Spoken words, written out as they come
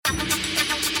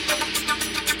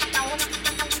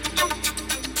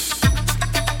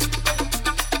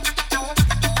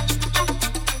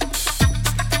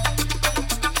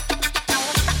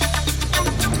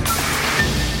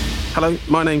Hello,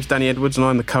 my name's Danny Edwards and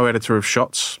I'm the co-editor of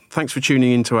Shots. Thanks for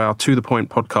tuning into our To The Point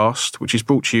podcast, which is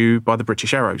brought to you by the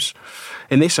British Arrows.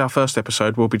 In this, our first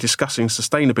episode, we'll be discussing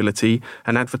sustainability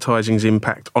and advertising's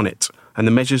impact on it, and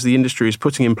the measures the industry is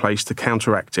putting in place to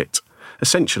counteract it.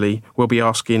 Essentially, we'll be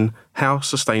asking, how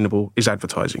sustainable is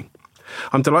advertising?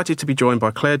 I'm delighted to be joined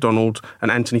by Claire Donald and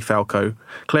Anthony Falco.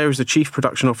 Claire is the Chief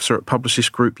Production Officer at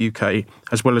Publicis Group UK,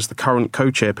 as well as the current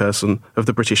co-chairperson of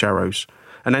the British Arrows.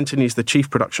 And Anthony is the Chief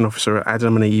Production Officer at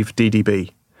Adam & Eve DDB.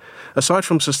 Aside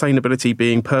from sustainability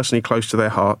being personally close to their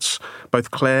hearts, both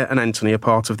Claire and Anthony are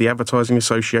part of the Advertising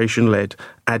Association-led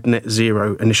Ad Net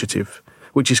Zero initiative,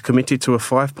 which is committed to a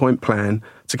 5-point plan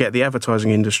to get the advertising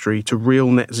industry to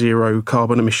real net zero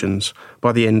carbon emissions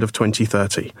by the end of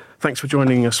 2030. Thanks for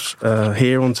joining us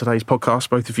here on today's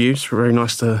podcast, both of you. It's very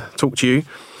nice to talk to you.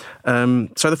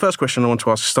 So the first question I want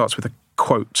to ask starts with a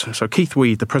quote. So Keith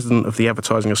Weed, the president of the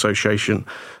Advertising Association,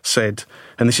 said,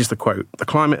 and this is the quote, "The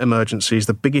climate emergency is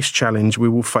the biggest challenge we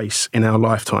will face in our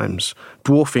lifetimes,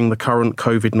 dwarfing the current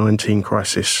COVID-19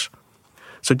 crisis."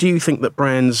 So do you think that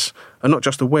brands are not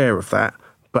just aware of that,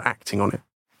 but acting on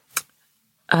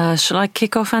it? Shall I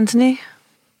kick off, Anthony?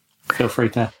 Feel free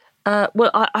to.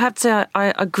 Well, I have to say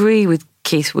I agree with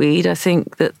Keith Weed. I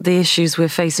think that the issues we're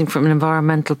facing from an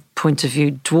environmental point of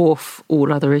view dwarf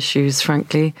all other issues,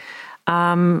 frankly.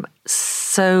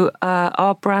 So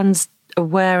are brands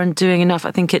aware and doing enough?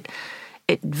 I think it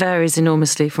varies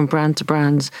enormously from brand to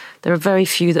brand. There are very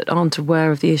few that aren't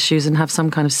aware of the issues and have some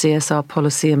kind of CSR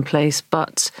policy in place,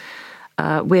 but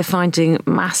we're finding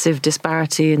massive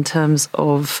disparity in terms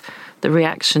of the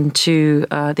reaction to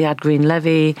the Ad Green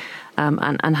Levy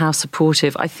and how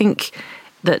supportive. I think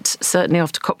that certainly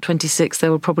after COP26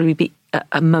 there will probably be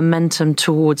a momentum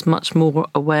towards much more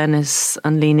awareness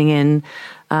and leaning in.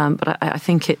 But I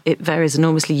think it varies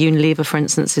enormously. Unilever, for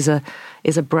instance,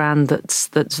 is a brand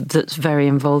that's very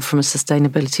involved from a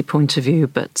sustainability point of view.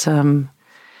 But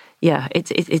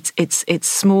it's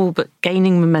small but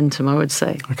gaining momentum, I would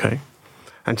say. Okay,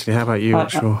 Anthony, how about you?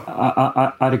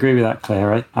 I'd agree with that,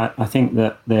 Claire. I think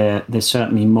that there's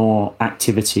certainly more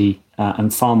activity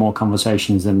and far more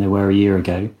conversations than there were a year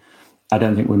ago. I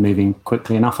don't think we're moving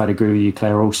quickly enough. I'd agree with you,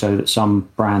 Claire, also that some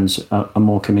brands are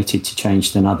more committed to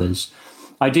change than others.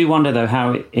 I do wonder, though,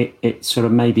 how it sort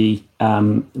of maybe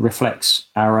reflects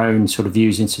our own sort of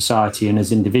views in society and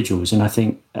as individuals. And I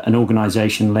think an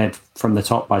organisation led from the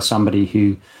top by somebody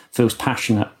who feels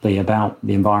passionately about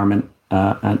the environment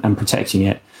and protecting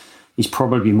it is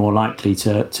probably more likely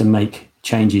to make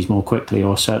changes more quickly,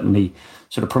 or certainly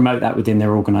sort of promote that within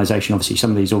their organisation. Obviously,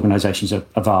 some of these organisations are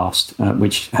vast,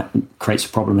 which creates a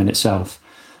problem in itself.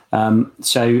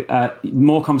 So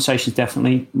more conversations,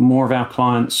 definitely. More of our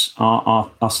clients are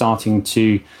starting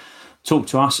to talk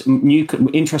to us.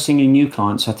 Interestingly, new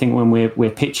clients. I think when we're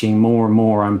pitching more and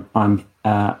more, I'm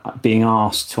being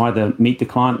asked to either meet the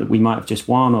client that we might have just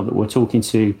won or that we're talking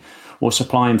to, or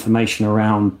supply information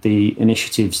around the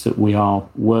initiatives that we are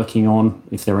working on,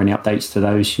 if there are any updates to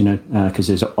those, because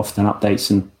there's often updates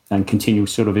and continual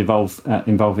sort of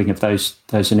involving of those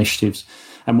initiatives,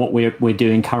 and what we're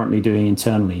currently doing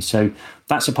internally. So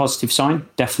that's a positive sign,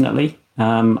 definitely.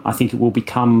 I think it will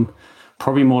become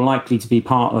probably more likely to be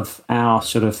part of our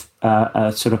sort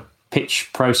of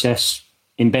pitch process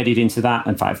embedded into that.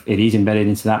 In fact, it is embedded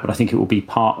into that, but I think it will be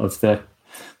part of the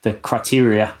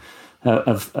criteria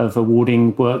of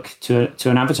awarding work to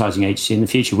an advertising agency in the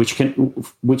future, which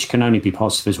can only be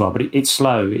positive as well. But it's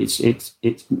slow. It's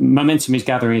momentum is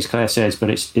gathering, as Claire says, but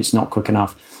it's not quick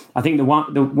enough. I think the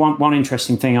one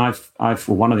interesting thing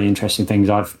one of the interesting things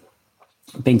I've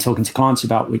been talking to clients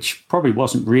about, which probably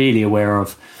wasn't really aware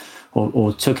of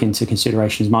or took into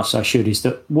consideration as much as I should, is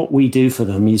that what we do for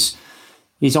them is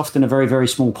often a very, very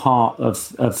small part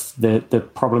of the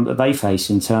problem that they face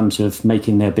in terms of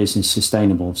making their business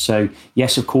sustainable. So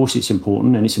yes, of course, it's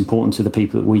important, and it's important to the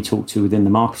people that we talk to within the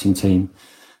marketing team.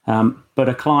 But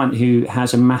a client who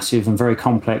has a massive and very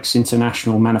complex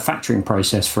international manufacturing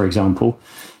process, for example,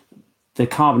 the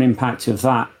carbon impact of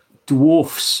that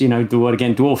dwarfs, the word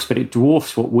again dwarfs, but it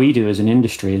dwarfs what we do as an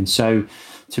industry. And so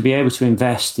to be able to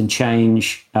invest and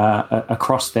change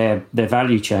across their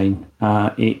value chain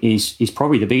is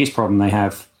probably the biggest problem they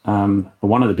have, or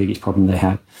one of the biggest problems they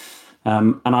have.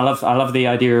 And I love the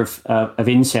idea of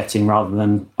insetting rather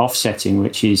than offsetting,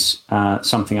 which is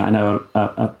something I know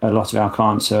a lot of our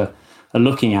clients are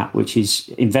looking at, which is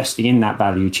investing in that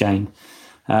value chain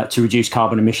to reduce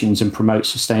carbon emissions and promote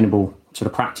sustainable sort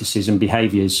of practices and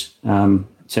behaviours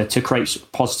to create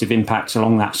positive impacts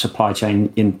along that supply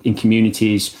chain in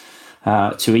communities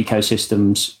to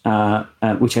ecosystems,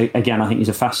 which again I think is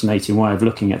a fascinating way of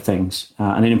looking at things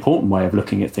and an important way of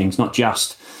looking at things, not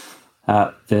just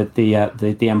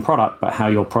the end product, but how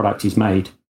your product is made.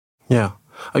 Yeah,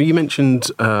 you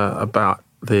mentioned about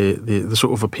the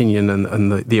sort of opinion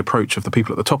and the approach of the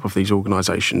people at the top of these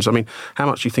organisations. I mean, how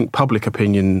much do you think public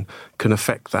opinion can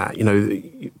affect that? You know,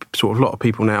 sort of a lot of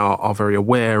people now are very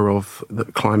aware of the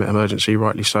climate emergency,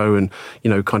 rightly so, and, you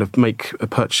know, kind of make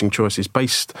purchasing choices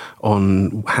based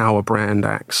on how a brand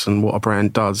acts and what a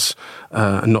brand does,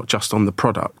 and not just on the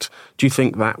product. Do you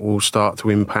think that will start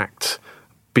to impact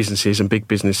businesses and big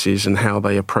businesses and how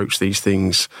they approach these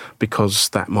things, because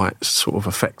that might sort of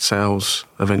affect sales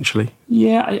eventually?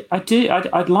 Yeah, I do.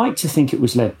 I'd like to think it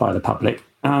was led by the public,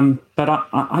 but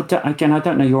I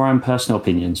don't know your own personal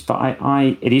opinions, but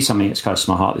it is something that's close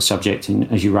to my heart, this subject, and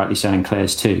as you rightly say, and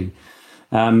Claire's too.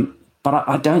 But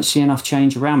I don't see enough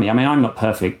change around me. I mean, I'm not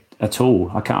perfect at all.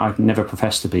 I never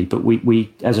profess to be, but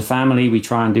we as a family, we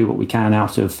try and do what we can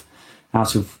out of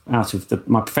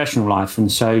my professional life,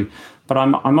 and so. But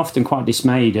I'm often quite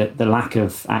dismayed at the lack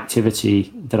of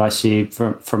activity that I see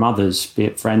from others, be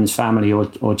it friends, family,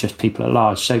 or just people at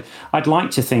large. So I'd like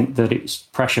to think that it's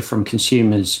pressure from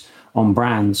consumers on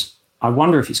brands. I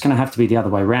wonder if it's going to have to be the other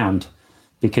way around,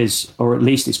 or at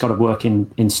least it's got to work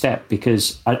in step,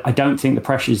 because I don't think the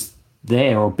pressure's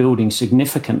there or building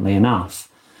significantly enough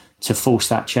to force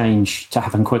that change to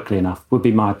happen quickly enough, would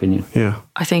be my opinion. Yeah.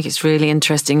 I think it's really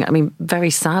interesting. I mean,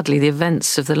 very sadly, the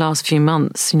events of the last few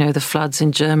months, you know, the floods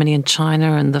in Germany and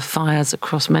China and the fires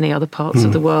across many other parts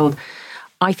of the world,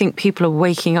 I think people are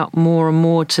waking up more and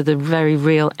more to the very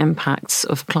real impacts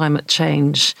of climate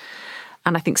change.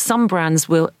 And I think some brands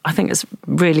I think it's a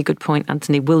really good point,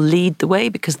 Anthony, will lead the way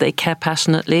because they care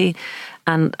passionately.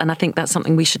 And I think that's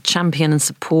something we should champion and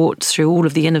support through all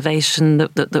of the innovation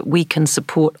that we can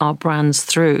support our brands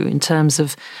through in terms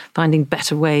of finding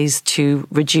better ways to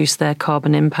reduce their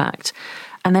carbon impact.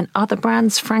 And then other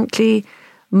brands, frankly,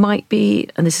 might be,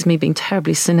 and this is me being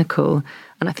terribly cynical,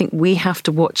 and I think we have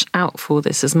to watch out for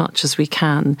this as much as we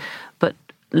can, but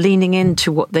leaning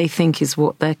into what they think is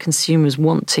what their consumers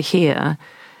want to hear,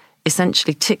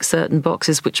 essentially tick certain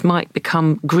boxes which might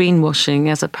become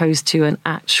greenwashing as opposed to an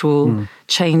actual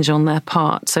change on their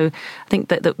part. So I think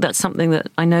that's something that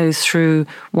I know through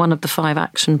one of the 5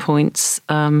 action points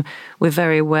we're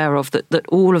very aware of, that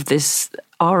all of this,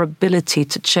 our ability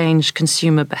to change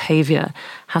consumer behaviour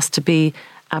has to be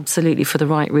absolutely for the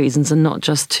right reasons and not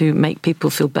just to make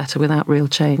people feel better without real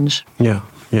change. Yeah,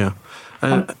 yeah.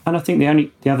 And I think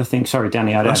the other thing, sorry,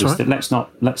 Danny, I'd add is that let's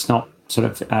not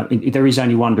sort of, there is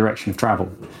only one direction of travel.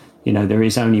 You know, there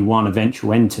is only one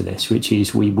eventual end to this, which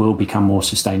is we will become more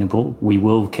sustainable. We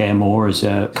will care more as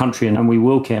a country, and we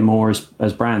will care more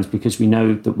as brands, because we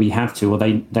know that we have to, or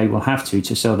they will have to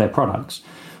sell their products.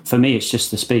 For me, it's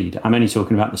just the speed. I'm only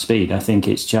talking about the speed. I think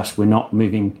it's just we're not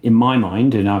moving, in my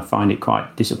mind, and I find it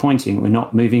quite disappointing, we're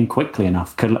not moving quickly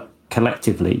enough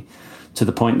collectively to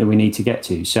the point that we need to get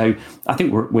to. So I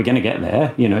think we're going to get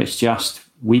there. You know, it's just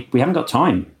we haven't got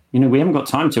time. You know, we haven't got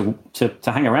time to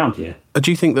hang around here. Do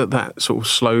you think that sort of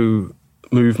slow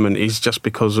movement is just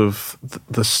because of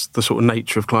the sort of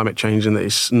nature of climate change, and that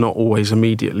it's not always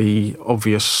immediately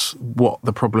obvious what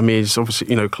the problem is? Obviously,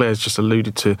 you know, Claire's just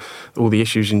alluded to all the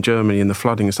issues in Germany and the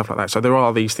flooding and stuff like that. So there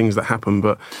are these things that happen,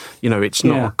 but, you know, it's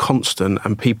not a constant,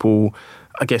 and people,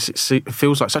 I guess it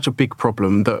feels like such a big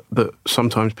problem that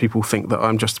sometimes people think that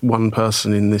I'm just one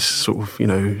person in this sort of, you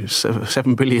know,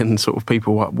 7 billion sort of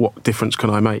people. What difference can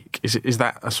I make? Is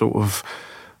that a sort of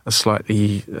a slight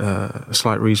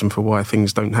reason for why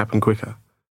things don't happen quicker?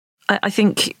 I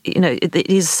think, you know, it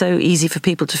is so easy for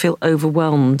people to feel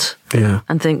overwhelmed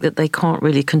and think that they can't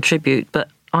really contribute. But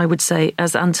I would say,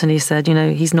 as Anthony said, you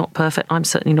know, he's not perfect. I'm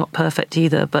certainly not perfect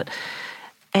either. But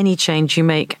any change you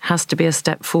make has to be a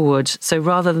step forward. So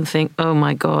rather than think, oh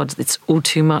my God, it's all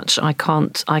too much, I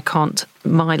can't,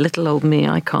 my little old me,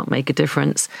 I can't make a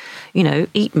difference. You know,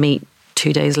 eat meat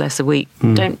 2 days less a week.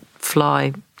 Don't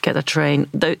fly, get a train.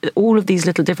 All of these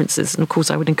little differences. And of course,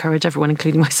 I would encourage everyone,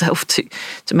 including myself, to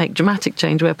make dramatic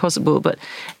change where possible. But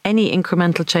any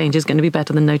incremental change is going to be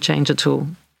better than no change at all.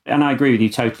 And I agree with you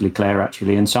totally, Claire,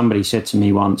 actually. And somebody said to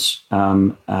me once,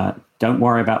 don't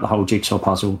worry about the whole jigsaw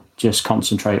puzzle, just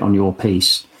concentrate on your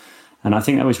piece. And I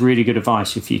think that was really good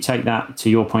advice. If you take that to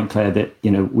your point, Claire, that, you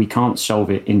know, we can't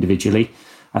solve it individually.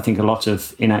 I think a lot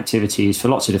of inactivity is for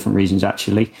lots of different reasons,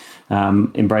 actually.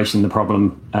 Embracing the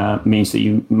problem means that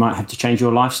you might have to change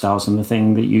your lifestyles and the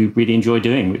thing that you really enjoy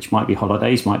doing, which might be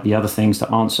holidays, might be other things that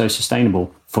aren't so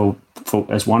sustainable, for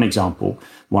as one example,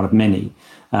 one of many.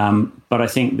 But I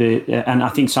think I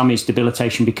think some is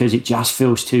debilitation because it just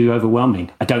feels too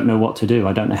overwhelming. I don't know what to do.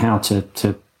 I don't know how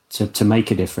to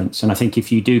make a difference. And I think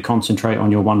if you do concentrate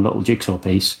on your one little jigsaw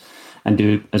piece and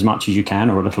do as much as you can,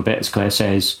 or a little bit, as Claire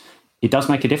says, it does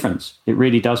make a difference. It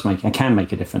really does can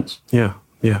make a difference. Yeah.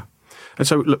 And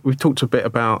so, look, we've talked a bit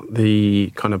about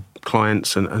the kind of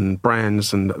clients and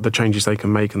brands and the changes they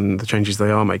can make and the changes they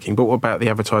are making. But what about the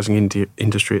advertising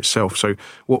industry itself? So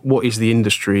what is the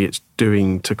industry it's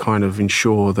doing to kind of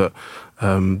ensure that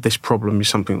this problem is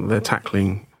something that they're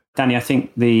tackling? Danny, I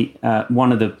think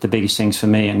one of the biggest things for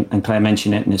me, and Claire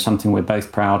mentioned it, and it's something we're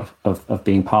both proud of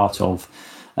being part of,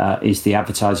 is the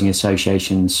Advertising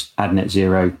Association's Ad Net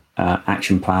Zero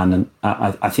action plan. And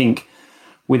I think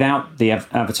without the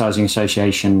Advertising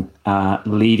Association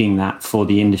leading that for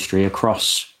the industry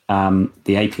across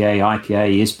the APA,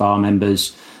 IPA, ISBA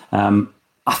members,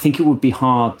 I think it would be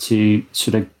hard to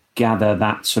sort of gather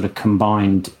that sort of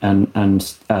combined and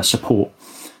support.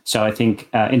 So I think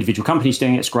individual companies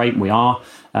doing it's great, we are,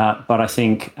 but I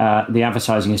think the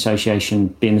Advertising Association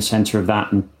being the centre of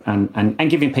that and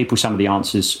giving people some of the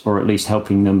answers, or at least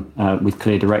helping them with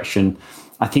clear direction,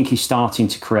 I think is starting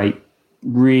to create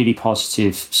really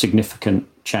positive, significant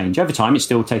change. Over time, it's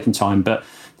still taking time, but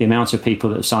the amount of people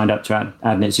that have signed up to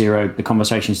Ad Net Zero, the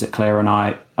conversations that Claire and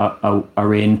I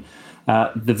are in,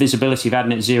 the visibility of Ad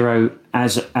Net Zero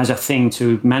as a thing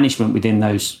to management within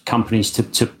those companies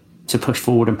to push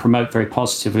forward and promote very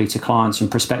positively to clients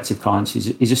and prospective clients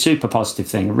is a super positive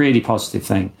thing, a really positive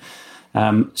thing.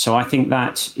 So I think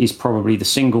that is probably the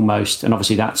single most, and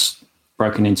obviously that's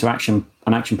broken into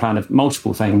an action plan of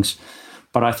multiple things,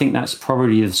 but I think that's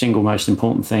probably the single most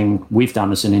important thing we've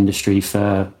done as an industry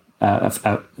for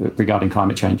regarding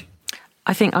climate change.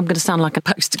 I think I'm going to sound like a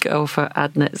poster girl for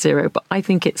Ad Net Zero, but I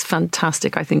think it's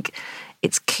fantastic. I think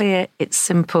it's clear, it's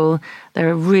simple. There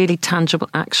are really tangible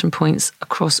action points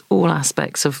across all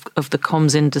aspects of the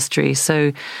comms industry.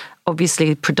 So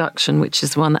obviously production, which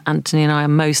is the one that Anthony and I are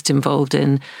most involved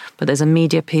in, but there's a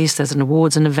media piece, there's an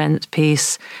awards and event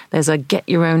piece, there's a get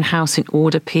your own house in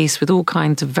order piece with all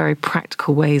kinds of very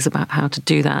practical ways about how to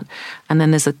do that. And then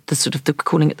there's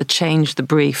calling it the change the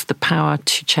brief, the power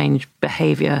to change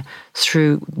behaviour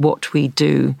through what we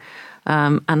do.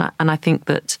 And I think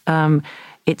that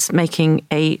it's making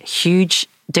a huge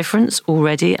difference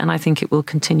already, and I think it will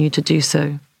continue to do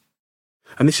so.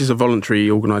 And this is a voluntary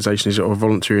organisation, is it, or a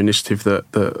voluntary initiative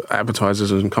that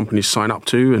advertisers and companies sign up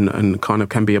to and kind of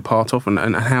can be a part of?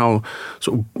 And how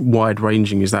sort of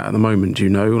wide-ranging is that at the moment? Do you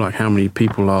know, like how many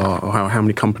people are, or how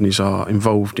many companies are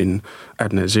involved in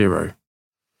Ad Net Zero?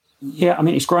 Yeah, I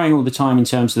mean, it's growing all the time in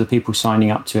terms of the people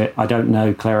signing up to it. I don't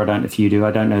know, Claire, I don't know if you do.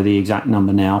 I don't know the exact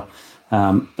number now.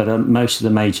 But most of the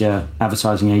major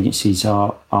advertising agencies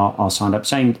are signed up.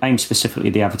 Aimed specifically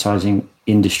at the advertising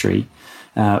industry,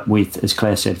 with, as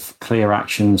Claire said, clear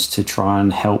actions to try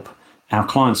and help our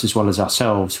clients as well as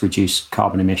ourselves reduce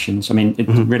carbon emissions. I mean,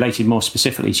 related more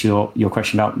specifically to your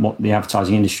question about what the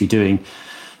advertising industry doing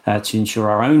to ensure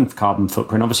our own carbon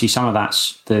footprint. Obviously, some of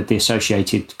that's the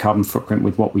associated carbon footprint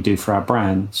with what we do for our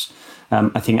brands.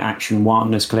 I think action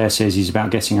one, as Claire says, is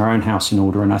about getting our own house in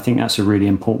order. And I think that's a really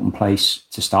important place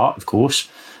to start, of course.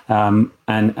 And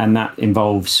that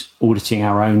involves auditing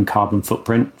our own carbon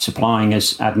footprint, supplying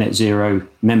as Ad Net Zero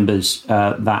members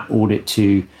that audit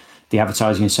to the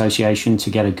Advertising Association to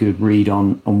get a good read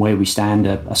on where we stand,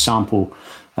 a sample,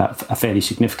 a fairly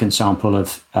significant sample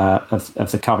of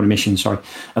the carbon emissions,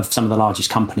 of some of the largest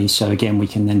companies. So again, we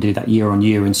can then do that year on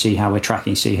year and see how we're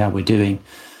tracking, see how we're doing.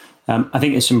 I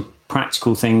think there's some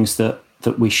practical things that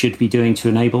we should be doing to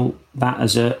enable that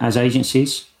as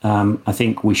agencies. I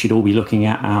think we should all be looking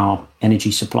at our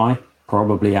energy supply,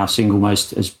 probably our single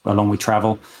most, along with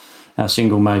travel, our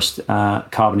single most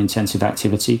carbon intensive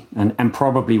activity, and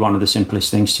probably one of the simplest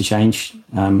things to change,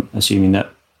 assuming that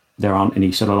there aren't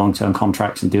any sort of long-term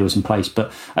contracts and deals in place.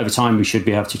 But over time, we should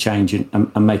be able to change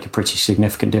and make a pretty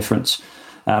significant difference.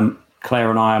 Claire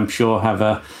and I, I'm sure,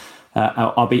 have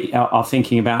are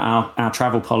thinking about our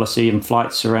travel policy and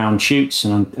flights around shoots.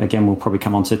 And again, we'll probably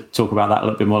come on to talk about that a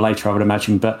little bit more later, I would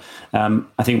imagine. But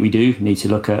I think we do need to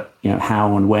look at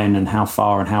how and when and how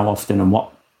far and how often and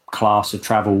what class of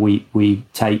travel we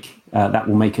take. That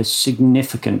will make a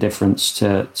significant difference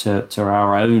to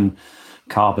our own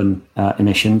carbon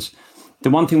emissions. The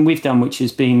one thing we've done, which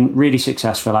has been really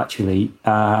successful, actually,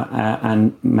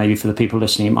 and maybe for the people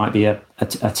listening, it might be a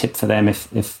a tip for them if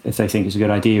they think it's a good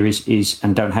idea is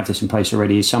and don't have this in place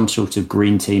already, is some sort of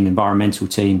green team, environmental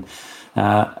team,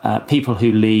 people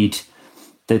who lead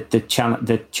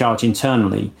the charge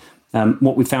internally.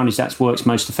 What we found is that works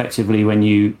most effectively when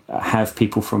you have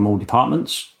people from all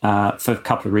departments for a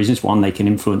couple of reasons. One, they can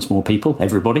influence more people,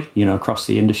 everybody, across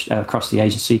the industry, across the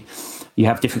agency. You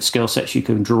have different skill sets you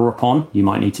can draw upon. You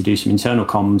might need to do some internal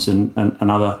comms and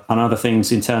other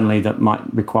things internally that might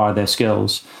require their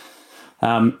skills.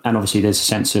 And obviously, there's a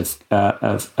sense of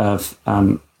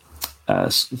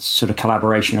sort of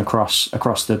collaboration across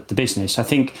the business. I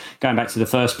think going back to the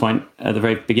first point at the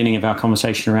very beginning of our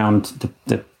conversation around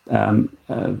the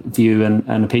view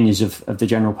and opinions of the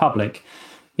general public,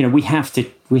 we have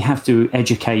to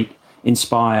educate,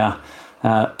 inspire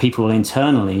people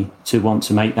internally to want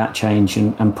to make that change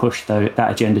and push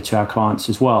that agenda to our clients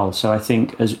as well. So I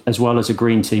think as well as a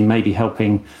green team maybe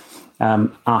helping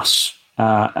us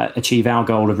achieve our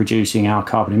goal of reducing our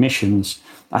carbon emissions,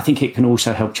 I think it can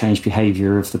also help change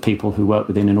behaviour of the people who work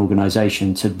within an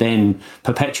organisation to then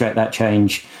perpetuate that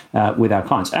change with our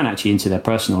clients and actually into their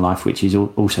personal life, which is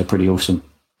also pretty awesome.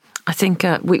 I think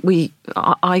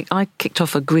I kicked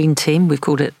off a green team. We've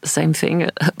called it the same thing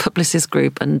at Publicis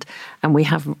Group, and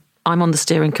I'm on the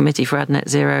steering committee for AdNet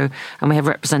Zero, and we have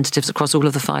representatives across all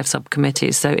of the 5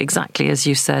 subcommittees. So exactly as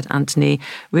you said, Anthony,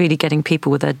 really getting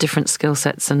people with their different skill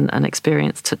sets and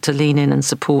experience to lean in and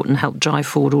support and help drive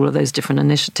forward all of those different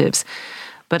initiatives.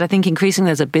 But I think increasingly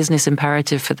there's a business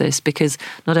imperative for this, because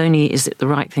not only is it the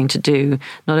right thing to do,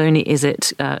 not only is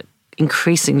it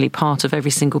increasingly part of every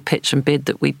single pitch and bid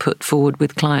that we put forward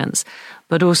with clients,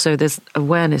 but also there's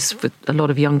awareness with a lot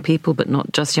of young people, but not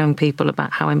just young people,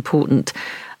 about how important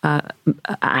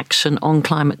action on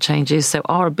climate change is. So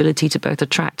our ability to both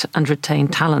attract and retain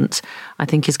talent, I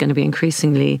think, is going to be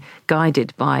increasingly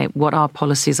guided by what our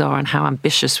policies are and how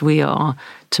ambitious we are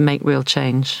to make real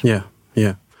change. Yeah.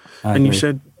 And you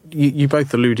said, you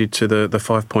both alluded to the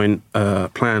 5-point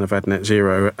plan of AdNet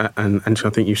Zero, and I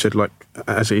think you said, like,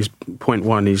 as it is, point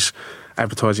 1 is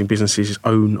advertising businesses'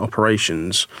 own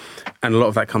operations, and a lot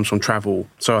of that comes from travel.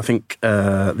 So I think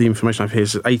the information I've heard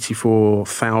is that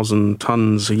 84,000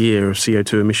 tonnes a year of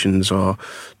CO2 emissions are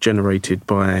generated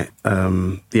by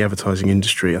the advertising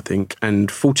industry, I think, and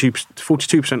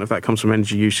 42% of that comes from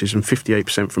energy uses and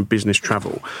 58% from business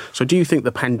travel. So do you think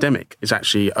the pandemic is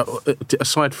actually,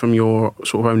 aside from your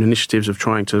sort of own initiatives of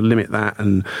trying to limit that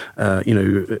and,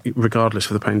 regardless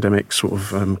of the pandemic, sort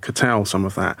of curtail some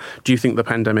of that, do you think the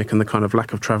pandemic and the kind of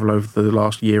lack of travel over the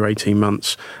last year, 18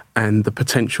 months, and the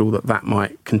potential that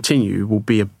might continue will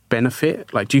be a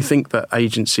benefit? Like, do you think that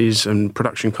agencies and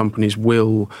production companies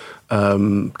will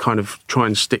kind of try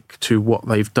and stick to what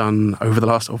they've done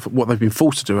what they've been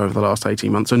forced to do over the last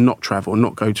 18 months and not travel and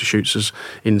not go to shoots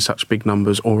in such big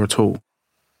numbers or at all?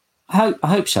 I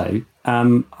hope so.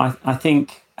 I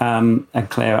think, and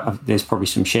Claire, there's probably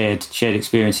some shared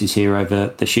experiences here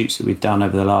over the shoots that we've done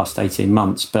over the last 18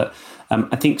 months, but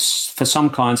I think for some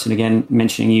clients, and again,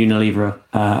 mentioning Unilever,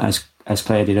 as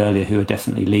Claire did earlier, who are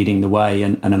definitely leading the way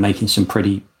and are making some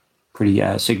pretty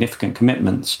significant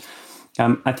commitments,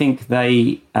 I think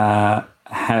they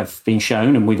have been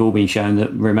shown, and we've all been shown,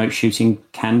 that remote shooting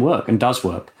can work and does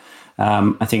work.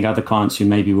 I think other clients who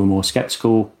maybe were more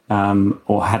sceptical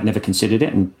or had never considered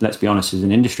it, and let's be honest, as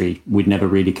an industry, we'd never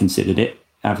really considered it,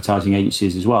 advertising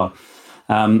agencies as well,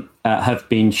 have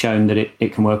been shown that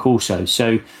it can work also.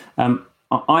 So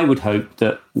I would hope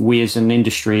that we as an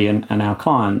industry and our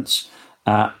clients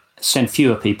send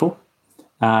fewer people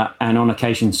and on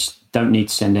occasions don't need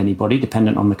to send anybody,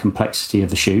 dependent on the complexity of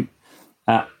the shoot.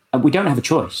 We don't have a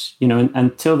choice,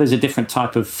 until there's a different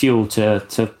type of fuel to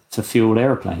fuel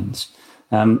aeroplanes.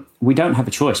 We don't have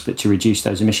a choice but to reduce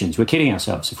those emissions. We're kidding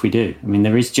ourselves if we do. I mean,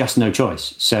 there is just no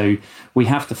choice. So we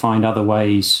have to find other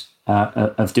ways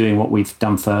of doing what we've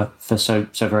done for so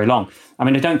very long. I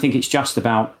mean, I don't think it's just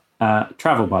about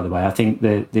travel, by the way. I think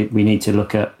that we need to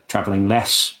look at travelling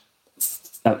less,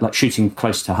 like shooting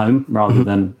close to home rather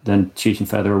than shooting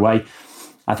further away.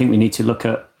 I think we need to look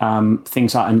at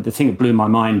things like, and the thing that blew my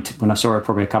mind when I saw it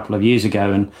probably a couple of years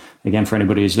ago, and again, for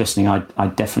anybody who's listening, I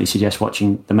definitely suggest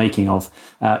watching the making of,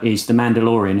 is The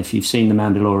Mandalorian. If you've seen The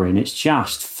Mandalorian, it's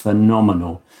just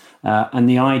phenomenal. And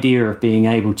the idea of being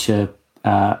able to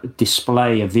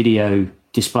display a video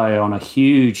display on a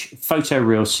huge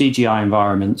photoreal CGI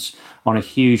environments, on a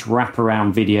huge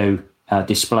wraparound video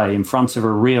display in front of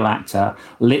a real actor,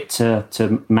 lit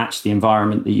to match the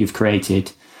environment that you've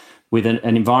created, with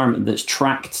an environment that's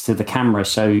tracked to the camera,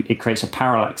 so it creates a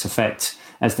parallax effect.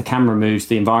 As the camera moves,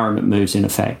 the environment moves in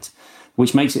effect,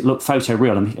 which makes it look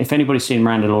photoreal. And if anybody's seen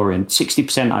Mandalorian,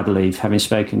 60%, I believe, having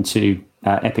spoken to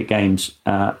Epic Games,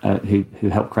 who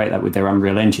helped create that with their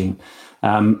Unreal Engine,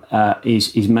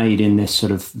 is made in this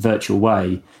sort of virtual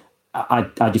way.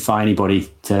 I defy anybody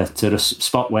to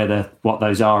spot what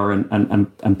those are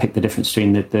and pick the difference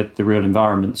between the real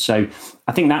environment. So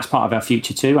I think that's part of our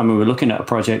future too. I mean, we're looking at a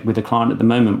project with a client at the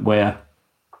moment where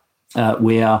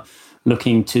we are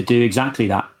looking to do exactly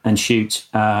that and shoot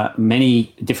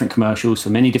many different commercials for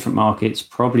many different markets,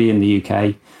 probably in the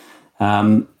UK,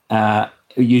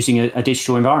 using a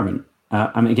digital environment.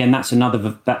 I mean, again,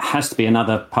 that has to be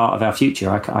another part of our future.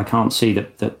 I can't see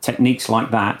that techniques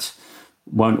like that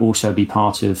won't also be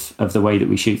part of the way that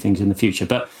we shoot things in the future.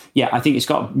 But yeah, I think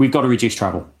we've got to reduce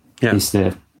travel. Yeah.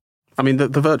 I mean, the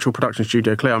virtual production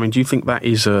studio, Claire, I mean, do you think that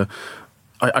is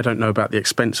I don't know about the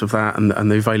expense of that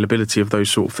and the availability of those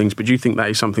sort of things, but do you think that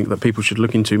is something that people should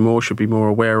look into more, should be more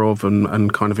aware of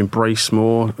and kind of embrace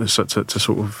more to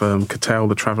sort of curtail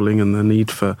the travelling and the need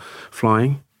for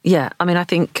flying? Yeah, I mean, I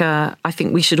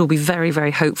think we should all be very,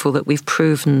 very hopeful that we've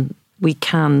proven we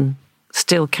can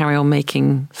still carry on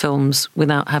making films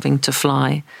without having to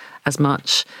fly as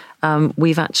much.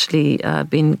 We've actually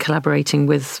been collaborating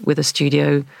with a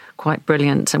studio, quite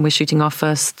brilliant, and we're shooting our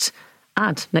first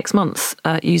ad next month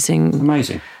using...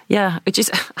 Amazing. Yeah, which is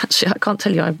actually, I can't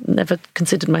tell you, I've never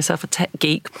considered myself a tech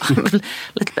geek. I'm a little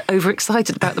bit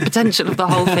overexcited about the potential of the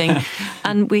whole thing.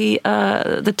 And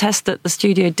the test that the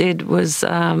studio did was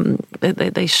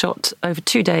they shot over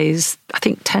 2 days, I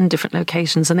think 10 different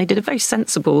locations, and they did a very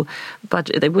sensible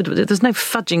budget. There's no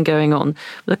fudging going on.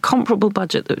 The comparable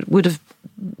budget that would have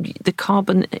the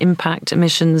carbon impact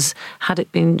emissions, had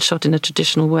it been shot in a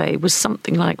traditional way, was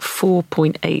something like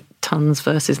 4.8 tonnes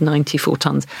versus 94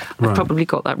 tonnes. Right. I've probably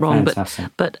got that wrong,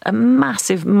 but a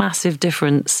massive, massive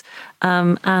difference.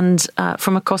 And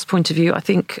from a cost point of view, I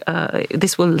think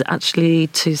this will actually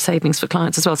lead to savings for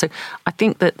clients as well. So I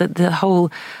think that the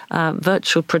whole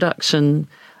virtual production,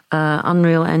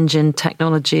 Unreal Engine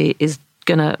technology is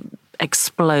going to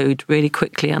explode really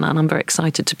quickly, and I'm very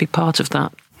excited to be part of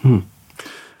that.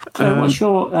 What's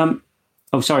your...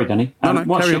 sorry, Danny.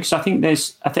 Because I think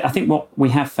I think what we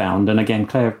have found, and again,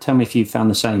 Claire, tell me if you've found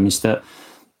the same, is that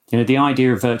the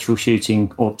idea of virtual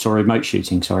shooting, remote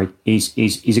shooting,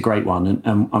 is a great one,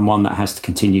 and one that has to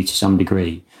continue to some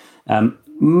degree.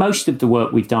 Most of the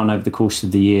work we've done over the course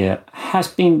of the year has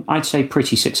been, I'd say,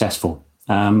 pretty successful.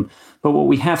 But what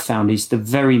we have found is the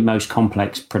very most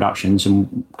complex productions,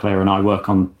 and Claire and I work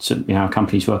on, our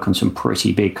companies work on some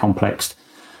pretty big, complex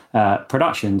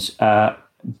productions,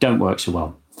 don't work so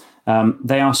well.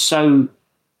 They are so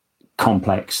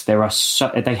complex.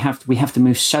 We have to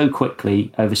move so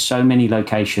quickly over so many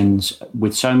locations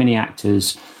with so many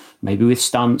actors, maybe with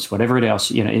stunts, whatever it else.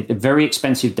 Very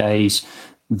expensive days,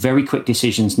 very quick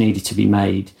decisions needed to be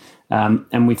made.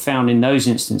 And we've found in those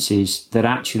instances that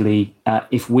actually,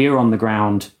 if we're on the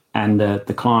ground and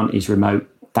the client is remote,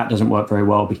 that doesn't work very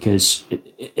well, because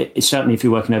it certainly if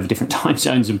you're working over different time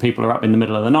zones and people are up in the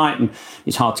middle of the night and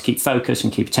it's hard to keep focus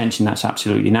and keep attention, that's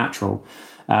absolutely natural.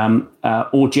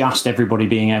 Or just everybody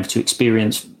being able to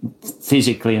experience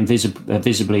physically and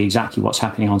visibly exactly what's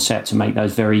happening on set to make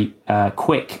those very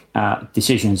quick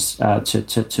decisions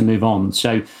to move on.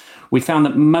 So we found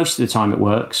that most of the time it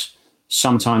works.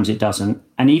 Sometimes it doesn't.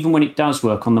 And even when it does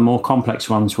work on the more complex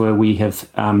ones where we have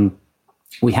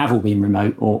all been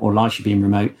remote or largely been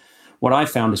remote, what I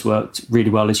found has worked really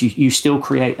well is you still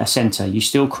create a centre, you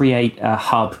still create a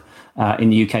hub in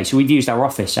the UK. So we've used our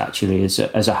office actually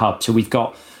as a hub. So we've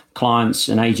got clients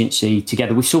and agency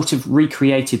together. We've sort of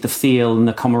recreated the feel and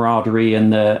the camaraderie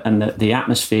and the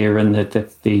atmosphere and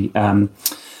the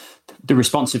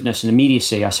responsiveness and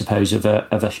immediacy, I suppose, of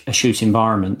a shoot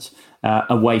environment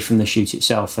away from the shoot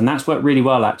itself. And that's worked really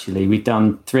well, actually. We've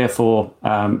done 3 or 4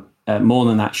 more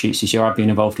than that shoots this year. I've been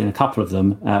involved in a couple of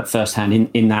them firsthand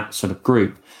in that sort of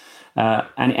group.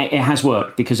 And it has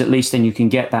worked, because at least then you can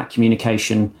get that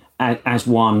communication as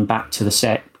one back to the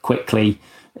set quickly.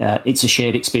 It's a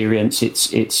shared experience.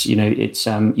 It's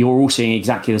you're all seeing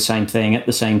exactly the same thing at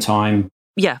the same time.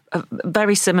 Yeah, a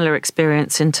very similar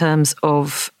experience in terms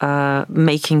of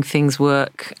making things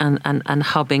work and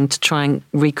hubbing to try and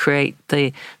recreate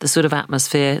the sort of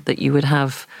atmosphere that you would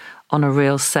have on a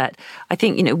real set. I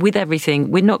think, with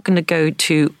everything, we're not going to go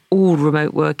to all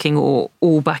remote working or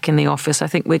all back in the office. I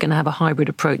think we're going to have a hybrid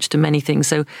approach to many things.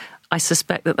 So I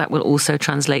suspect that will also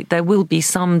translate. There will be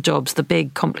some jobs, the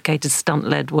big, complicated,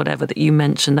 stunt-led, whatever that you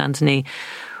mentioned, Anthony,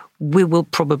 we will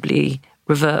probably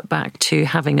revert back to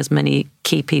having as many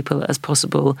key people as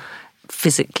possible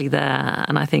physically there.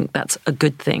 And I think that's a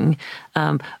good thing.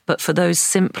 But for those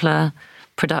simpler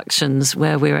productions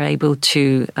where we're able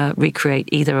to recreate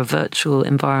either a virtual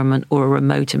environment or a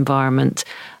remote environment.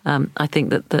 I think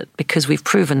that because we've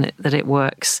proven that it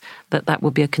works, that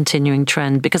will be a continuing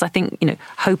trend. Because I think,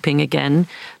 hoping again,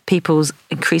 people's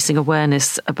increasing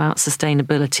awareness about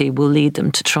sustainability will lead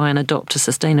them to try and adopt a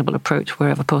sustainable approach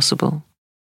wherever possible.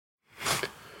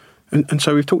 And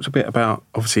so we've talked a bit about,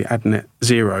 obviously, AdNet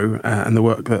Zero and the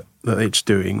work that it's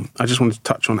doing. I just wanted to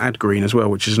touch on AdGreen as well,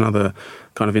 which is another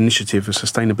kind of initiative, a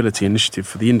sustainability initiative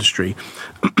for the industry.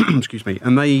 Excuse me.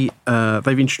 And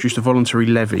they've introduced a voluntary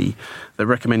levy that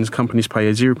recommends companies pay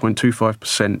a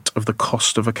 0.25% of the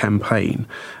cost of a campaign,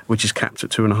 which is capped at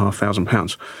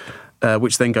 £2,500.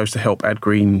 Which then goes to help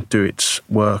AdGreen do its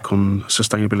work on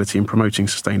sustainability and promoting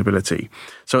sustainability.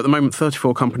 So at the moment,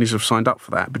 34 companies have signed up for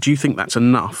that. But do you think that's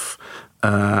enough?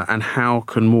 And how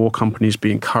can more companies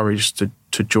be encouraged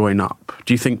to join up?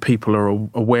 Do you think people are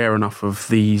aware enough of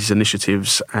these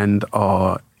initiatives and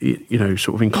are, sort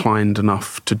of inclined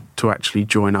enough to actually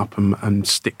join up and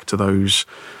stick to those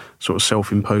sort of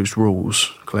self-imposed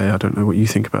rules? Claire, I don't know what you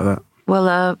think about that.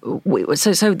 Well,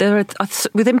 so there are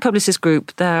within Publicis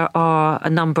Group there are a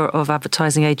number of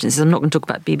advertising agencies. I'm not going to talk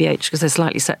about BBH because they're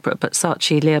slightly separate, but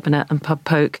Saatchi, Liabonet, and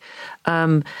PubPoke.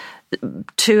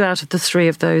 2 out of the 3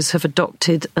 of those have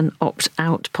adopted an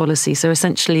opt-out policy. So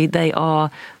essentially, they are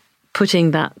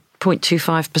putting that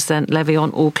 0.25% levy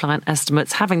on all client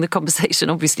estimates, having the conversation,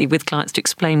 obviously, with clients to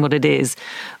explain what it is,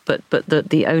 but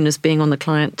the onus being on the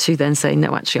client to then say,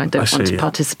 no, actually, I don't want to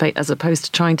participate, as opposed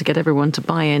to trying to get everyone to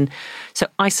buy in. So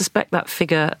I suspect that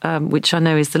figure, which I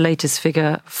know is the latest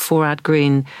figure for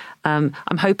AdGreen, I'm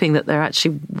hoping that there are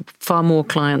actually far more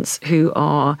clients who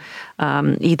are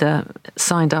either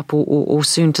signed up or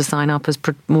soon to sign up as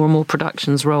more and more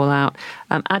productions roll out.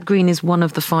 AdGreen is one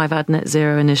of the 5 AdNet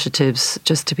Zero initiatives,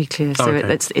 just to be clear. So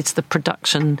it's the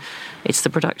production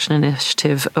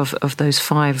initiative of those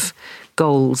 5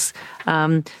 goals.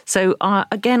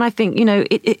 Again, I think,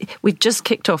 we've just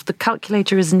kicked off. The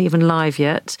calculator isn't even live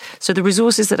yet. So the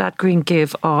resources that AdGreen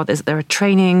give there are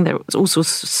training, there's also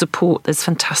support, there's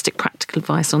fantastic practical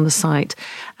advice on the site,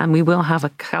 and we will have a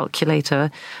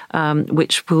calculator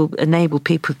which will enable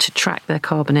people to track their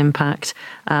carbon impact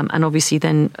and obviously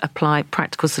then apply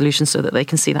practical solutions so that they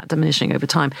can see that diminishing over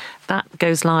time. That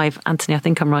goes live, Anthony, I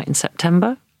think I'm right, in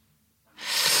September.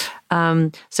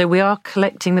 So we are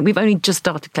collecting that. We've only just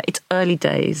started. It's early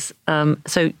days.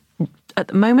 So at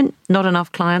the moment, not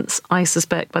enough clients. I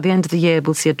suspect by the end of the year,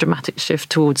 we'll see a dramatic shift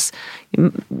towards,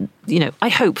 I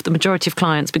hope the majority of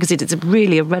clients, because it is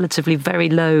really a relatively very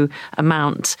low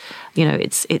amount.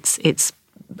 It's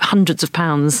hundreds of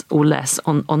pounds or less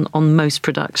on most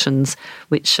productions,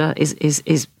 which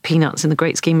is peanuts in the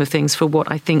great scheme of things for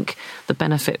what I think the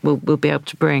benefit will be able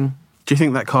to bring. Do you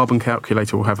think that carbon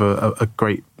calculator will have a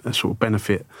great sort of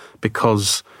benefit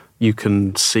because you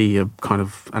can see a kind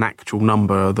of an actual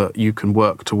number that you can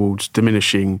work towards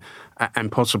diminishing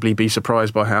and possibly be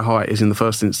surprised by how high it is in the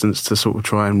first instance to sort of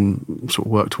try and sort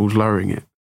of work towards lowering it?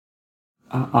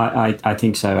 I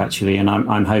think so, actually. And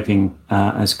I'm hoping,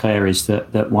 as Claire is,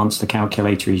 that once the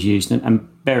calculator is used, and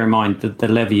bear in mind that the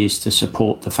levy is to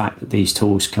support the fact that these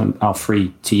tools are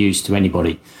free to use to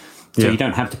anybody. So you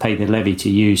don't have to pay the levy to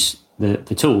use the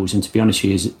tools. And to be honest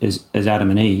with you, as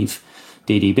Adam and Eve,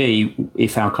 DDB,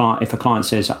 if a client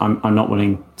says, I'm not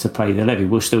willing to pay the levy,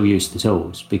 we'll still use the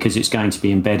tools because it's going to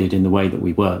be embedded in the way that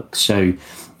we work. So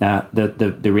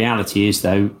the reality is,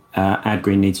 though,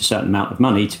 AdGreen needs a certain amount of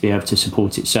money to be able to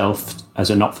support itself as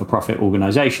a not-for-profit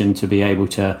organisation, to be able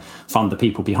to fund the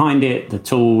people behind it, the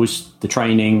tools, the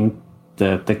training,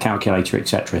 the calculator,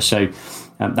 etc. So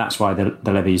that's why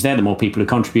the levy is there. The more people who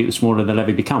contribute, the smaller the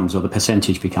levy becomes, or the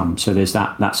percentage becomes. So there's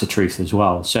that's a truth as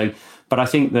well. So, but I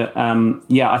think that,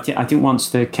 I think once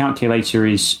the calculator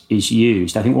is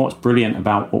used, I think what's brilliant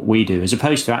about what we do, as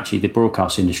opposed to actually the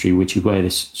broadcast industry, which is where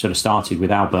this sort of started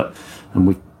with Albert, and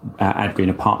we AdGreen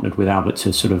have partnered with Albert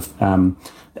to sort of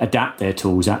adapt their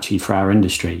tools actually for our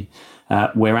industry,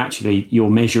 where actually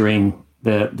you're measuring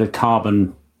the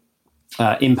carbon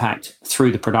impact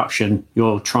through the production.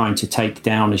 You're trying to take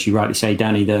down, as you rightly say,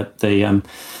 Danny, the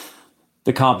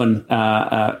carbon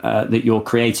that you're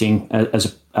creating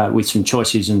with some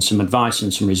choices and some advice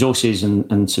and some resources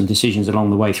and some decisions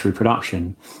along the way through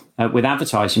production. With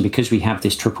advertising, because we have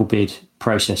this triple bid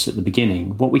process at the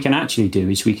beginning, what we can actually do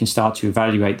is we can start to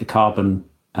evaluate the carbon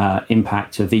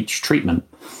impact of each treatment.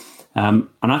 And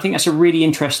I think that's a really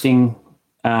interesting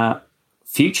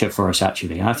future for us,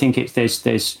 actually. I think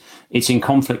it's in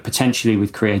conflict potentially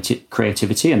with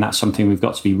creativity, and that's something we've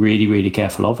got to be really, really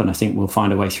careful of. And I think we'll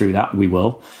find a way through that. We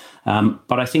will.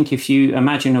 But I think if you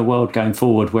imagine a world going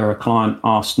forward where a client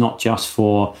asks not just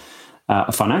for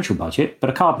a financial budget, but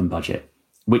a carbon budget,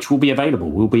 which will be available,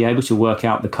 we'll be able to work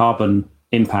out the carbon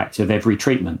impact of every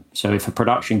treatment. So if a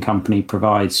production company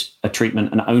provides a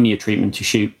treatment and only a treatment to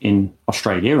shoot in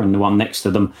Australia, and the one next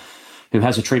to them who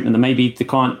has a treatment that maybe the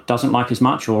client doesn't like as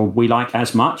much or we like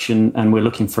as much, and we're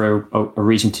looking for a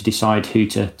reason to decide who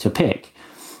to pick,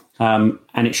 and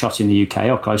it's shot in the UK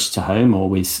or closer to home or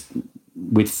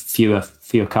with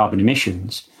fewer carbon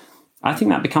emissions, I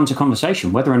think that becomes a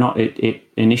conversation. Whether or not it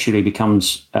initially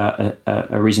becomes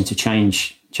a reason to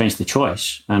change the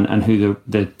choice and who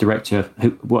the director,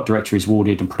 what director is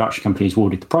awarded and production company is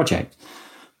awarded the project.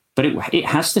 But it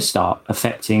has to start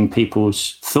affecting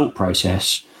people's thought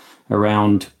process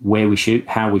around where we shoot,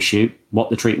 how we shoot, what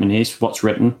the treatment is, what's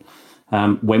written,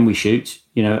 when we shoot.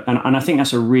 And I think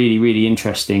that's a really, really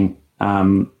interesting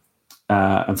and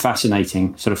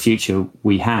fascinating sort of future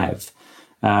we have.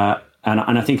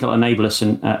 And I think it'll enable us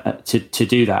to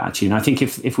do that, actually. And I think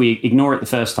if we ignore it the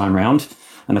first time round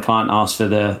and the client asks for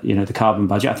the carbon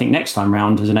budget, I think next time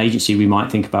round as an agency, we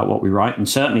might think about what we write. And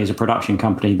certainly as a production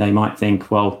company, they might think,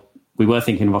 well, we were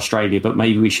thinking of Australia, but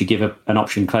maybe we should give an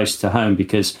option close to home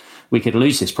because we could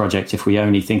lose this project if we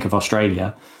only think of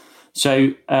Australia.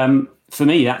 So for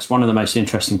me, that's one of the most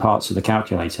interesting parts of the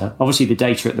calculator. Obviously, the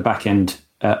data at the back end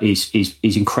is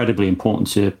incredibly important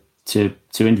to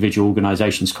individual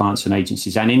organisations, clients and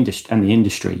agencies and the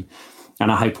industry.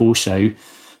 And I hope also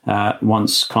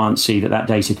once clients see that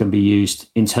data can be used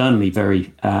internally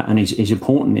and is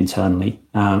important internally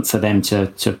for them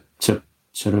to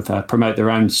sort of promote their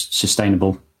own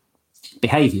sustainable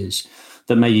behaviours,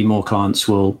 that maybe more clients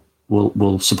will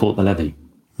support the levy.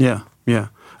 Yeah.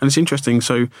 And it's interesting.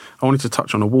 So I wanted to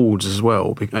touch on awards as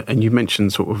well. And you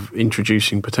mentioned sort of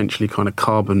introducing potentially kind of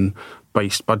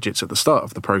carbon-based budgets at the start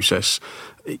of the process.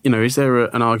 Is there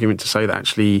an argument to say that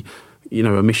actually,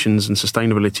 emissions and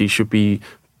sustainability should be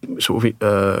sort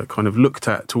of kind of looked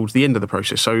at towards the end of the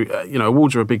process? So,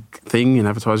 awards are a big thing in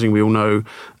advertising, we all know.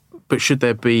 But should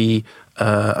there be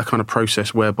a kind of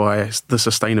process whereby the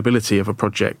sustainability of a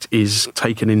project is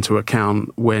taken into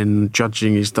account when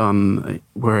judging is done,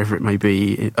 wherever it may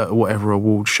be, at whatever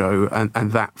award show,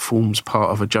 and that forms part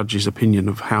of a judge's opinion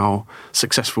of how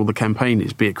successful the campaign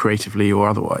is, be it creatively or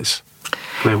otherwise?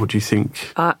 Claire, what do you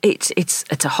think? It's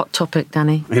a hot topic,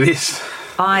 Danny. It is.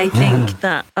 I think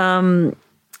that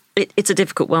it's a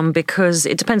difficult one because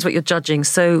it depends what you're judging.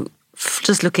 So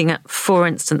just looking at, for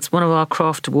instance, one of our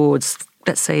craft awards,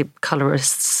 let's say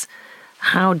colorists,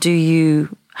 how could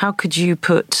you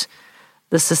put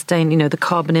the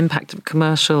carbon impact of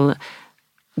commercial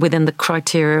within the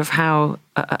criteria of how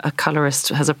a colorist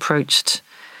has approached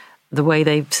the way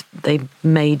they've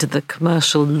made the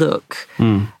commercial look?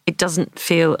 It doesn't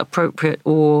feel appropriate,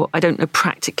 or I don't know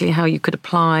practically how you could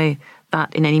apply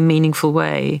that in any meaningful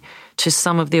way to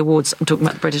some of the awards. I'm talking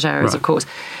about the British Arrows, right, of course.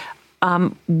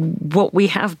 What we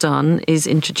have done is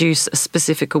introduce a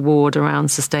specific award around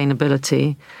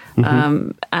sustainability.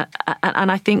 And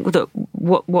I think that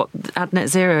what at Net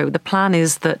Zero, the plan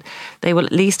is that they will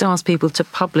at least ask people to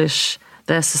publish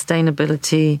their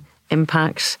sustainability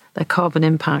impact, their carbon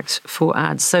impact for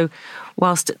ads. So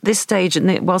whilst at this stage,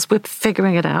 and whilst we're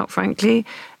figuring it out, frankly,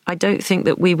 I don't think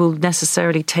that we will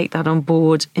necessarily take that on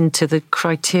board into the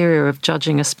criteria of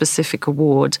judging a specific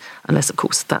award, unless, of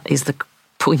course, that is the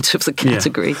point of the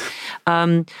category.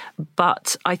 Yeah.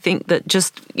 But I think that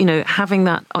just, having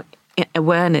that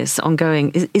awareness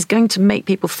ongoing is going to make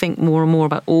people think more and more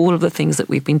about all of the things that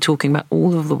we've been talking about,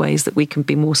 all of the ways that we can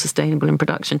be more sustainable in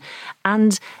production.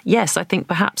 And yes, I think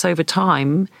perhaps over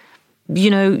time,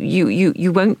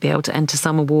 you won't be able to enter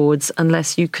some awards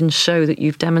unless you can show that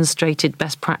you've demonstrated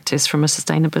best practice from a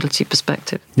sustainability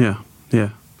perspective. Yeah.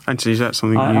 Anthony, is that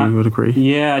something you would agree?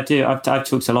 Yeah, I do. I've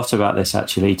talked a lot about this,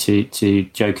 actually, to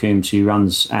Joe Coombs, who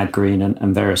runs AdGreen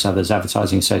and various others,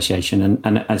 Advertising Association.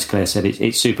 And as Claire said,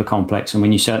 it's super complex. And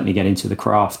when you certainly get into the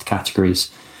craft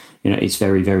categories, it's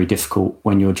very, very difficult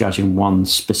when you're judging one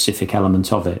specific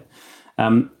element of it.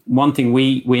 One thing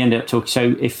we ended up talking,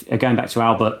 so if going back to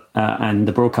Albert and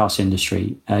the broadcast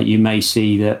industry, you may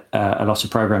see that a lot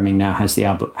of programming now have the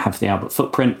Albert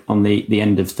footprint on the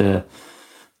end of the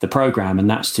program, and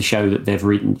that's to show that they've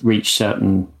reached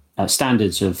certain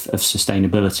standards of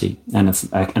sustainability and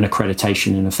an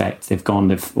accreditation. In effect, they've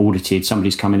audited.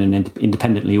 Somebody's come in and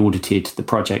independently audited the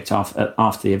project after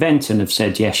the event and have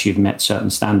said, yes, you've met certain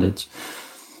standards.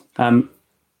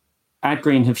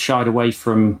 AdGreen have shied away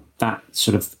from that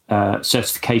sort of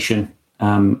certification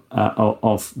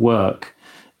of work.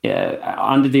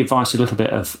 Under the advice a little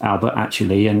bit of Albert,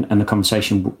 actually, and the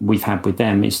conversation we've had with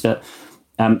them is that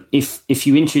If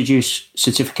you introduce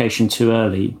certification too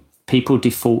early, people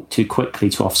default too quickly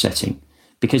to offsetting,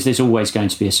 because there's always going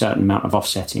to be a certain amount of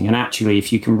offsetting. And actually,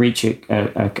 if you can reach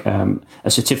a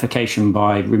certification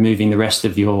by removing the rest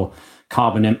of your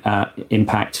carbon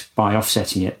impact by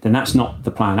offsetting it, then that's not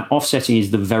the plan. Offsetting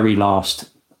is the very last,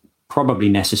 probably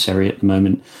necessary at the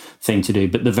moment, thing to do,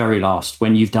 but the very last,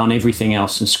 when you've done everything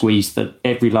else and squeezed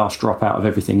every last drop out of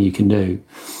everything you can do.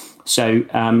 So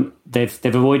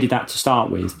they've avoided that to start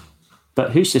with.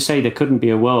 But who's to say there couldn't be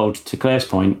a world, to Claire's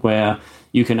point, where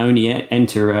you can only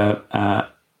enter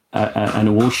an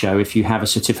award show if you have a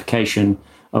certification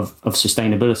of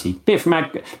sustainability. Be it from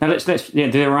Ad. Now,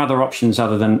 there are other options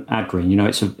other than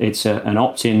AdGreen. It's an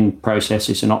opt-in process.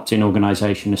 It's an opt-in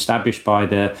organisation established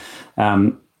by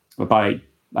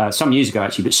some years ago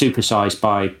actually, but supersized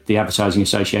by the Advertising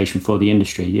Association for the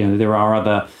Industry. There are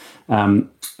other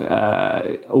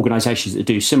organisations that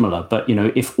do similar, but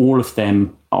if all of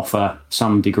them offer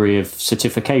some degree of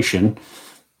certification,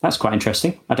 that's quite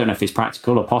interesting. I don't know if it's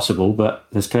practical or possible, but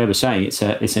as Claire was saying, it's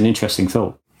an interesting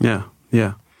thought. Yeah.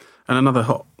 And another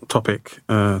hot topic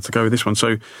to go with this one.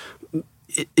 So,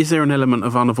 is there an element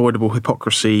of unavoidable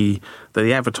hypocrisy that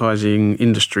the advertising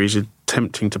industry is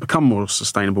attempting to become more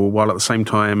sustainable while at the same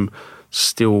time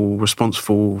still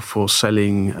responsible for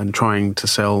selling and trying to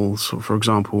sell, for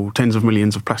example, tens of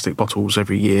millions of plastic bottles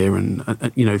every year and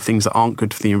things that aren't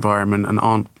good for the environment and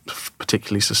aren't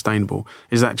particularly sustainable?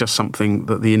 Is that just something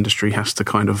that the industry has to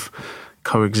kind of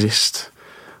coexist?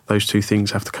 Those two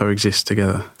things have to coexist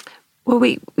together? Well,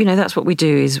 that's what we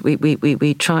do, is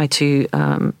we try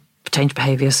to change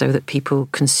behaviour so that people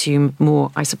consume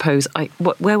more, I suppose.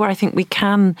 Where I think we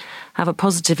can have a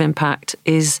positive impact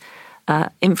is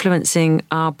influencing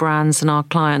our brands and our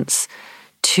clients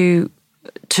to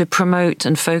promote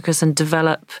and focus and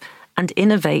develop and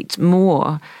innovate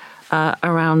more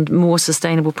around more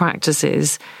sustainable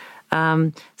practices.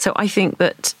 So I think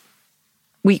that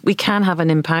we can have an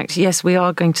impact. Yes, we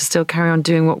are going to still carry on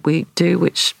doing what we do,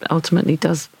 which ultimately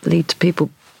does lead to people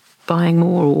buying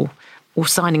more or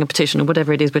signing a petition or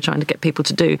whatever it is we're trying to get people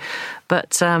to do.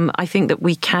 But I think that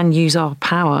we can use our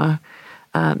power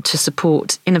to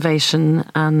support innovation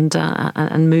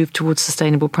and move towards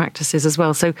sustainable practices as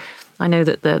well. So I know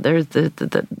that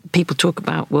that people talk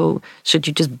about, well, should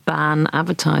you just ban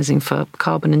advertising for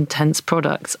carbon-intense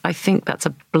products? I think that's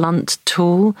a blunt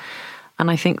tool. And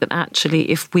I think that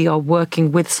actually if we are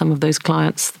working with some of those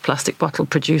clients, the plastic bottle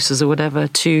producers or whatever,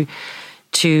 to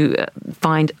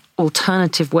find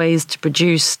alternative ways to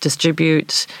produce,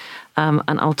 distribute,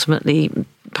 and ultimately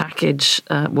package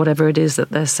whatever it is that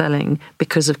they're selling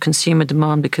because of consumer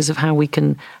demand, because of how we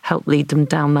can help lead them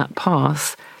down that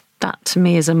path, that to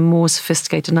me is a more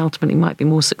sophisticated and ultimately might be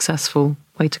more successful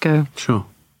way to go. Sure.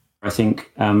 I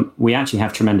think we actually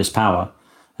have tremendous power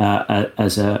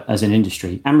as an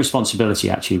industry and responsibility,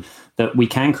 actually, that we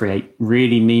can create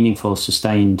really meaningful,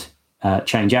 sustained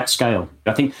change at scale.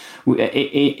 I think,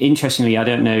 interestingly, I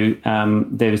don't know,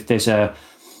 there's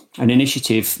an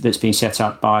initiative that's been set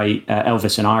up by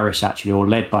Elvis and Iris, actually, or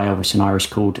led by Elvis and Iris,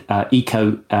 called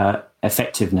Eco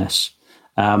Effectiveness,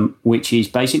 which is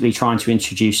basically trying to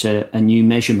introduce a new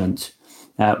measurement,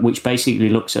 which basically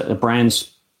looks at the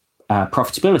brand's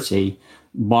profitability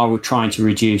while we're trying to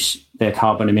reduce their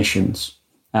carbon emissions.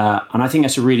 And I think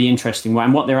that's a really interesting way.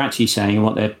 And what they're actually saying and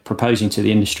what they're proposing to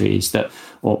the industry is that,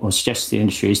 or suggest to the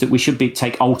industry, is that we should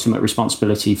take ultimate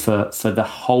responsibility for the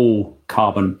whole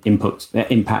carbon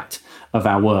impact of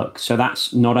our work. So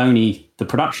that's not only the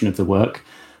production of the work,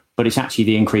 but it's actually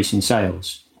the increase in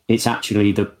sales. It's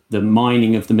actually the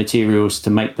mining of the materials to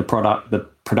make the product, the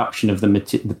production of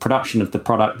the production of the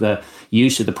product, the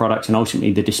use of the product, and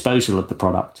ultimately the disposal of the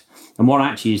product. And what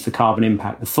actually is the carbon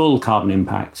impact, the full carbon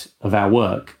impact of our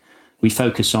work? We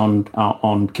focus on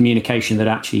communication that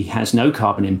actually has no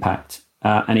carbon impact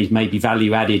and is maybe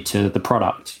value added to the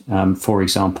product, for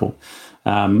example.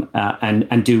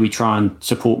 And do we try and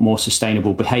support more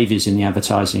sustainable behaviours in the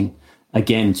advertising,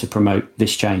 again, to promote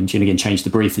this change? And again, change the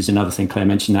brief is another thing. Claire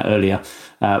mentioned that earlier,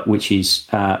 which is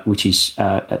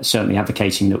certainly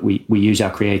advocating that we use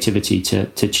our creativity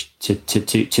to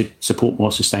support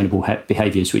more sustainable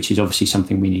behaviours, which is obviously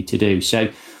something we need to do. So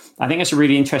I think it's a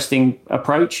really interesting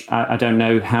approach. I don't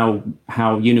know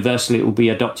how universally it will be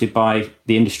adopted by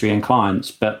the industry and clients,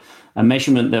 but a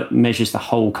measurement that measures the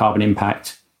whole carbon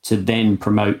impact to then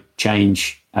promote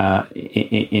change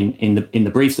in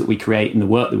the brief that we create, in the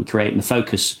work that we create, and the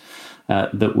focus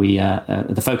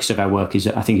the focus of our work is,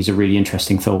 I think, is a really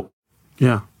interesting thought.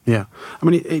 Yeah, Yeah. I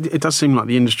mean, it does seem like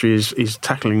the industry is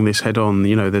tackling this head on.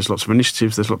 You know, there's lots of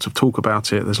initiatives, there's lots of talk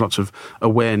about it, there's lots of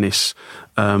awareness.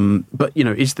 But, you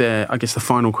know, is there, I guess the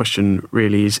final question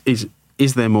really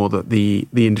is there more that the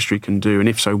industry can do? And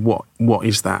if so, what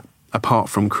is that, apart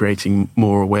from creating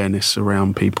more awareness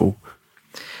around people?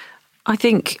 I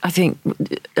think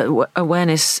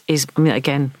awareness is, I mean,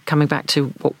 again, coming back to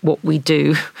what we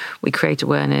do, we create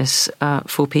awareness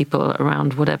for people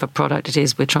around whatever product it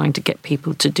is. We're trying to get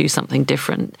people to do something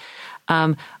different.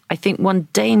 I think one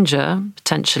danger,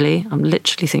 potentially, I'm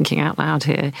literally thinking out loud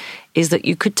here, is that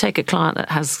you could take a client that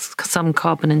has some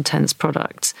carbon intense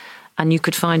products and you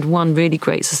could find one really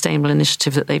great sustainable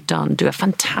initiative that they've done, do a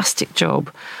fantastic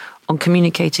job on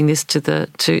communicating this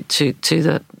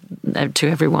to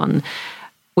everyone,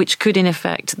 which could in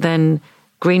effect then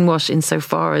greenwash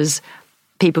insofar as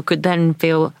people could then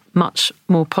feel much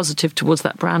more positive towards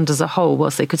that brand as a whole,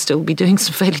 whilst they could still be doing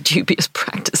some fairly dubious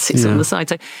practices on the side.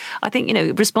 So I think, you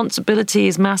know, responsibility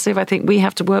is massive. I think we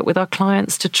have to work with our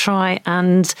clients to try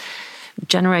and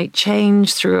generate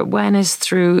change through awareness,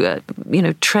 through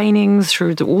training,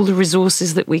 through all the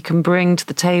resources that we can bring to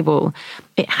the table.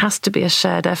 It has to be a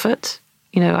shared effort.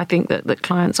 You know, I think that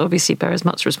clients obviously bear as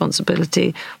much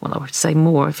responsibility. Well, I would say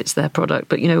more if it's their product,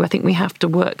 but, you know, I think we have to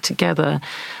work together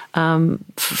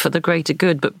for the greater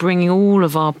good, but bringing all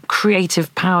of our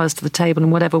creative powers to the table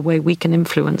in whatever way we can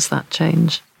influence that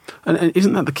change. And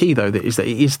isn't that the key, though, that it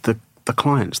is the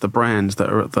clients, the brands that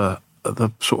are at the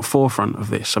sort of forefront of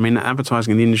this? I mean,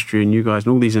 advertising in the industry and you guys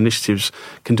and all these initiatives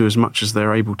can do as much as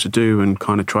they're able to do and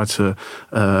kind of try to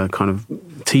kind of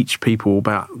teach people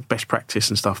about best practice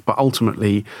and stuff. But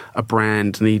ultimately, a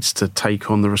brand needs to take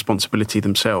on the responsibility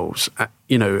themselves,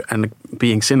 you know, and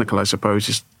being cynical, I suppose,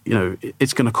 is, you know,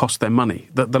 it's going to cost them money.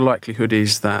 The likelihood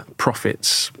is that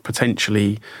profits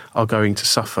potentially are going to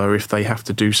suffer if they have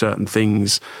to do certain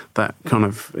things that kind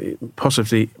of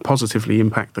positively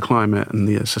impact the climate and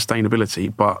the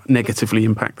sustainability, but negatively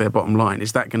impact their bottom line.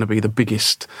 Is that going to be the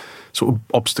biggest sort of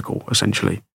obstacle,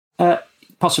 essentially?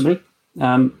 Possibly.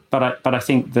 But I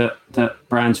think that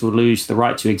brands will lose the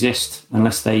right to exist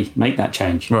unless they make that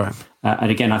change. Right.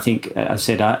 And again, I think, I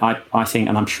think,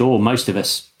 and I'm sure most of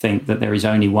us think that there is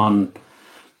only one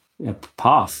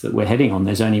path that we're heading on.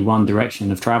 There's only one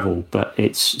direction of travel, but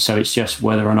it's just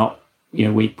whether or not, you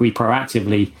know, we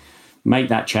proactively make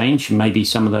that change, and maybe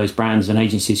some of those brands and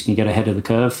agencies can get ahead of the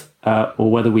curve, or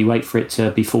whether we wait for it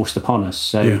to be forced upon us.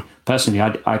 So personally,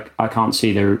 I can't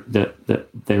see that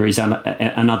there is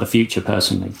another future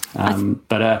personally.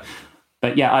 But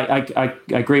yeah, I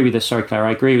agree with this. Sorry, Claire.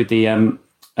 I agree with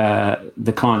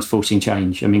the clients forcing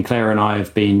change. I mean, Claire and I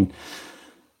have been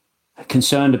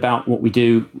concerned about what we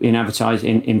do in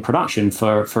advertising in production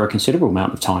for a considerable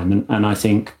amount of time, and I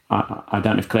think I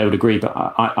don't know if Claire would agree, but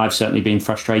I've certainly been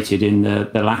frustrated in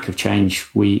the lack of change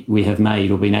we have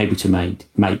made or been able to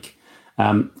make.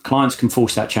 Clients can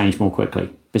force that change more quickly.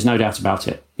 There's no doubt about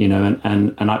it, you know,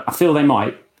 and I feel they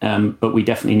might, but we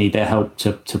definitely need their help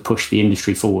to push the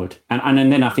industry forward, and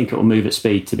then I think it will move at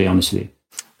speed. To be honest with you,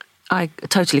 I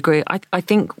totally agree. I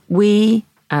think we,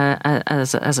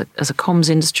 as a comms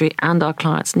industry and our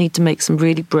clients, need to make some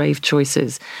really brave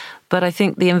choices. But I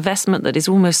think the investment that is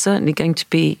almost certainly going to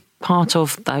be part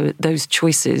of those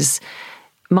choices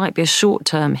might be a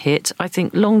short-term hit. I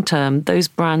think long-term, those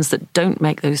brands that don't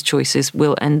make those choices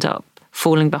will end up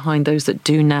falling behind those that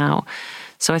do now.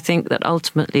 So I think that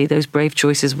ultimately those brave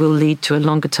choices will lead to a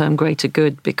longer-term greater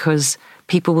good, because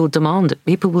people will demand it.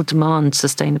 People will demand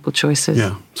sustainable choices.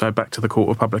 Yeah. So back to the court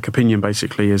of public opinion,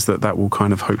 basically, is that will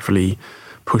kind of hopefully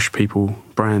push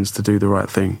brands to do the right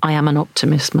thing. I am an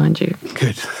optimist, mind you.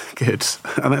 Good.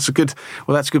 And that's a good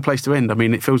place to end. I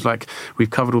mean, it feels like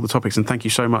we've covered all the topics, and thank you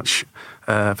so much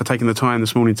for taking the time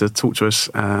this morning to talk to us.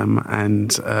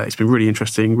 And it's been really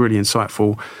interesting, really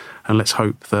insightful. And let's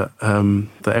hope that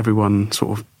everyone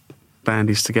sort of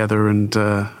bandies together and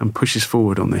pushes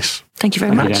forward on this. Thank you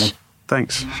very much.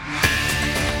 Thanks.